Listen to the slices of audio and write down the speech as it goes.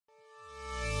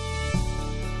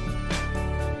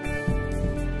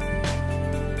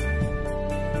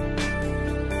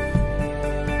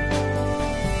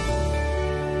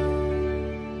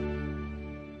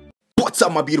What's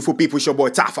up, my beautiful people? It's your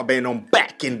boy Tafa Ben. I'm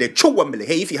back in the Chowamile.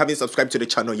 Hey, if you haven't subscribed to the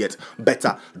channel yet,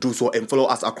 better do so and follow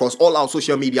us across all our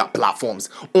social media platforms.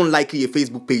 Unlikely a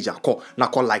Facebook page, call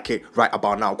like it right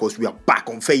about now because we are back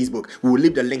on Facebook. We will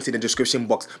leave the links in the description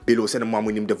box below. Send them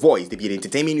with him the voice. They be the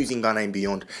entertainment news in Ghana and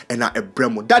beyond. And now a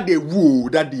bremo that they woo.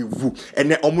 And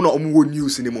then omuno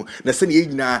news anymore. Na send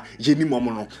na yeni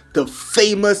momono. The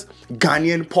famous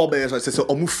Ghanaian Pallbearers so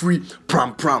omu free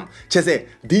pram. Chese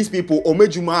these people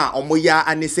omejuma omoya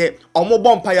and they say omo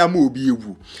bompaya mo bi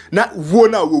ewu. Na wo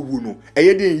na wo no.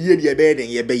 Eye den ye de be den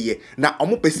ye be ye. Na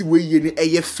omo pesi we ye ni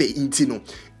eye fe inti no.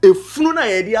 Efunu na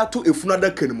yedi ato efunu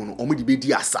adaka no no omo di be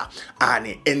di asa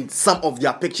and some of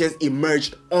their pictures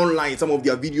emerged online, some of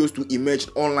their videos to emerged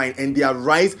online, and their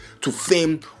rise to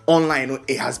fame online,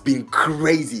 it has been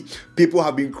crazy. People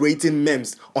have been creating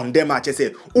memes on them. I just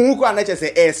say unko anache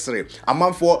say esre a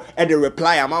man for and the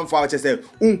reply a man for just say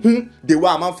the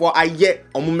way a man for I yet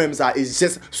on memes are is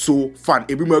just so fun.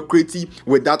 A bit more creative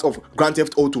with that of Grand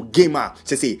Theft Auto gamer.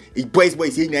 Just say it boys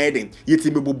in your head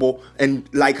and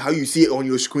like how you see it on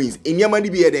your screens in your money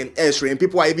be then esre, and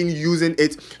people are even using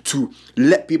it to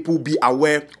let people be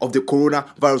aware of the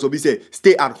coronavirus. So we say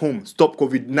stay at home, stop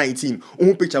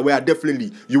COVID-19. Picture where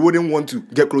definitely you wouldn't want to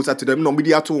get closer to them. No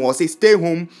media to or say stay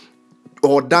home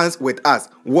or dance with us,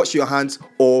 wash your hands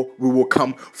or we will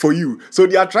come for you. So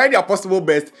they are trying their possible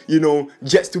best,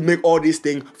 just to make all these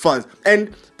things fun.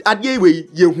 And at the way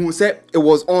you said it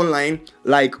was online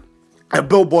like a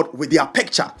billboard with their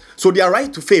picture. So their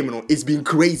right to fame, it's been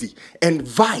crazy. And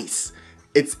Vice,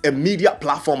 it's a media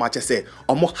platform, I just say,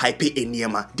 almost hype in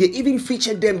Niema. They even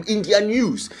featured them in their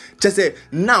news. Just say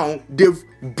now they've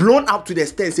blown up to the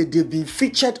extent that they've been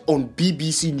featured on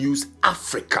BBC News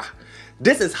Africa.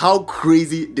 This is how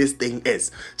crazy this thing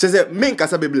is. Just say,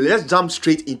 let's jump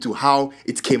straight into how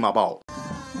it came about.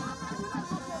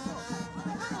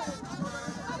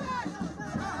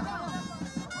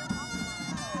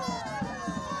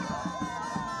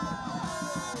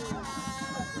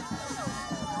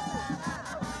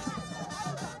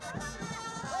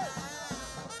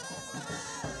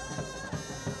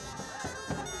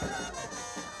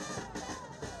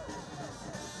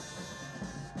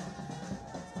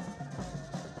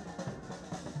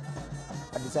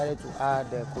 I decided to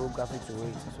add the choreography to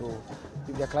it. So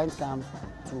if the client comes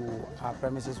to our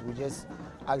premises, we just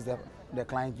ask the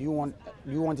client, do you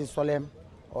want it solemn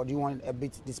or do you want a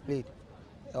bit displayed?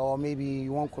 Or maybe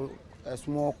you want a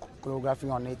small choreography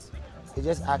on it. They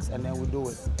just ask and then we do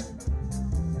it.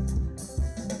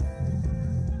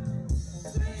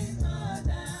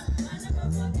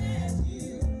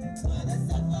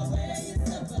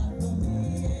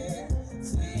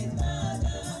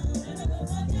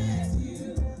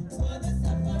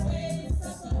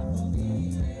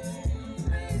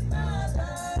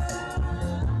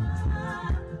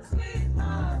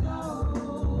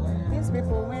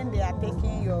 People, when they are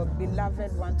taking your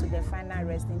beloved one to the final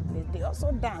resting place, they also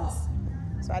dance.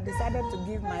 So I decided to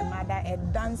give my mother a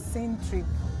dancing trip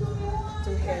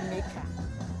to her maker.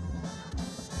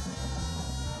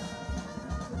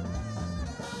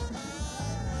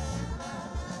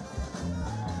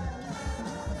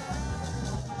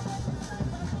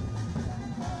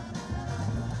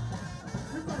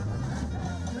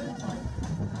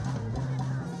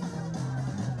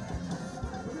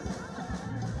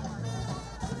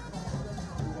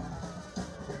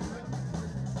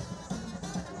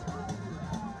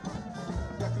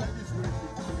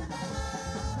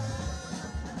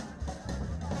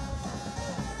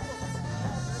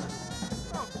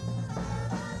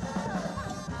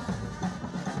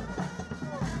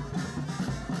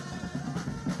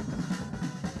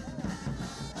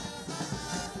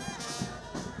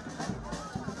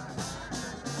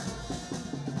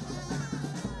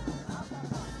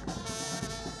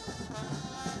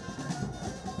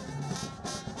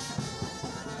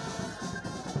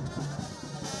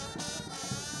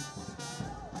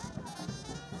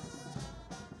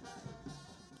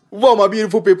 Well, my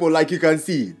beautiful people, like you can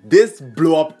see, this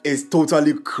blow up is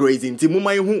totally crazy.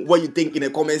 What you think in the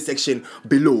comment section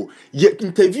below. You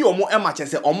interview omo Emma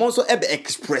say omo so ebe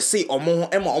express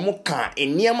omo Emma omo can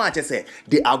in near match say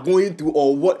they are going through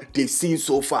or what they've seen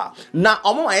so far. Now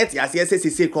omo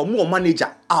ayeti say komo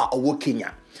manager owo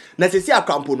Kenya. Na sisi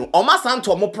akampo no oma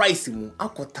santo omo price mu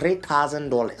akọ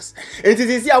 $3,000. Enti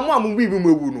sisi amu bibi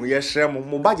mu ewu no ye hre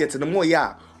mo budget no mo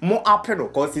ya mo apre no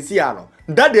cause sisi ano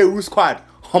Dada Awu squad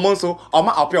so I'm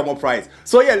up here more price.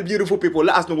 So yeah, beautiful people,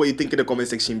 let us know what you think in the comment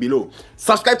section below.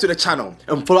 Subscribe to the channel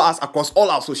and follow us across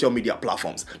all our social media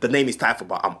platforms. The name is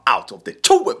Tafa, I'm out of the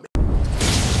Chowamile.